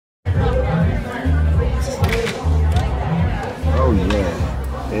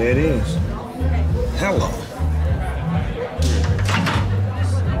There it is. Hello.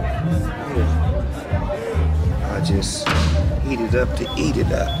 I just heat it up to eat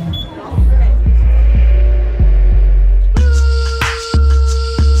it up.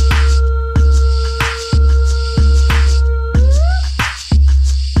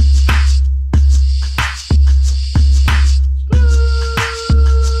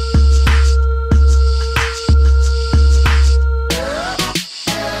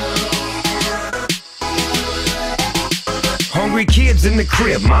 Hungry kids in the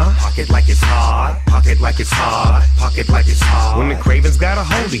crib, ma. Pocket like it's hard, pocket like it's hard, pocket like it's hard. When the cravings got a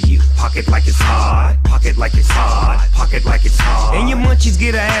hold of you, pocket like it's hard, pocket like it's hard, pocket like it's hard. And your munchies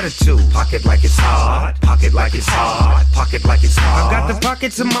get an attitude, pocket like it's hard, pocket like it's hard, pocket like it's hard. I got the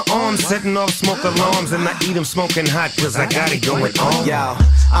pockets in my arms, setting off smoke alarms, and I eat them smoking hot, cause I got it going on. Yo,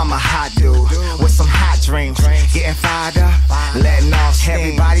 I'm a hot dude with some hot dreams, getting fired up, letting off steam.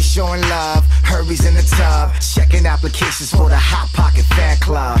 Everybody showing love, Herbie's in the tub, checking applications for the Hot Pocket fan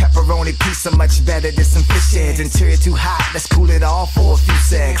club. Pepperoni pizza much better than some fish heads. Until you're too hot, let's cool it off for a few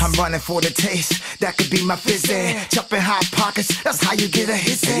secs. I'm running for the taste, that could be my fizzing. Jumping Hot Pockets, that's how you get a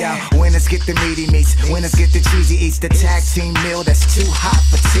hit. Yeah, winners get the meaty meats, winners get the cheesy eats. The tag team meal that's too hot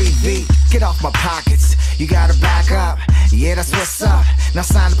for TV. Get off my pockets, you gotta back up. Yeah, that's what's up. Now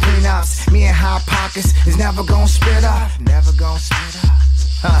sign the prenups. Me and Hot Pockets is never gonna split up. Never gonna split up.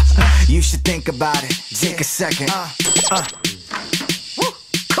 You should think about it. Take a second. Woo,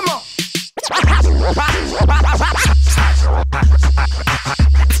 come on.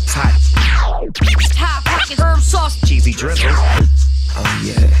 Hot Pocket herb sauce, cheesy drizzle. Oh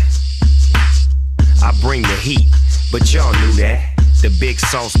yeah. I bring the heat, but y'all knew that. The big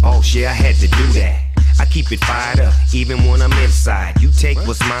sauce boss, yeah, I had to do that. I keep it fired up, even when I'm inside. You take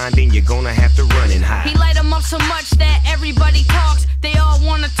what's mine, then you're gonna have to run and hide. He light 'em up so much that everybody talks. They all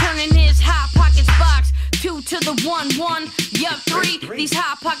wanna turn in his Hot Pockets box. 2 to the 1, yup, 3. These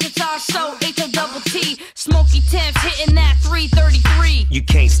Hot Pockets are so H-O-double-T. Smoky temps hitting that 333. You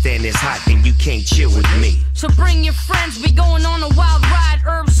can't stand this hot, then you can't chill with me. So bring your friends, we going on a wild ride.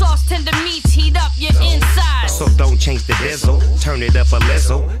 Herb sauce, tender meats, heat up your inside. So don't change the diesel, turn it up a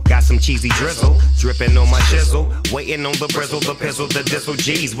little. Got some cheesy drizzle, dripping on my shizzle. Waiting on the brizzle, the pizzle, the diesel.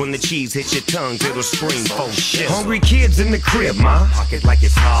 G's, when the cheese hits your tongue, it'll scream for shizzle. Hungry kids in the crib, ma. Pocket like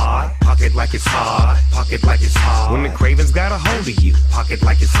it's hard, pocket like it's hard, pocket like it's hard. When the cravings got a hold of you, pocket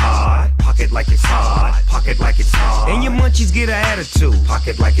like it's hard, pocket like it's hard, pocket like it's hard. And your munchies get an attitude,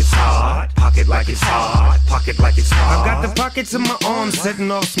 pocket like it's hard, pocket like it's hard, pocket like it's hard. I got the pockets in my arms, setting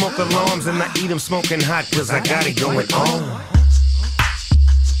off smoke alarms, and I eat them smoking hot, cause I got it going on.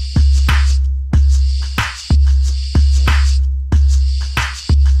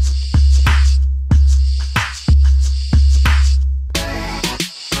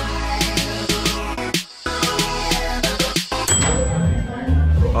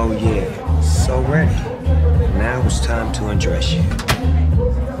 Oh yeah, so ready. Now it's time to undress you.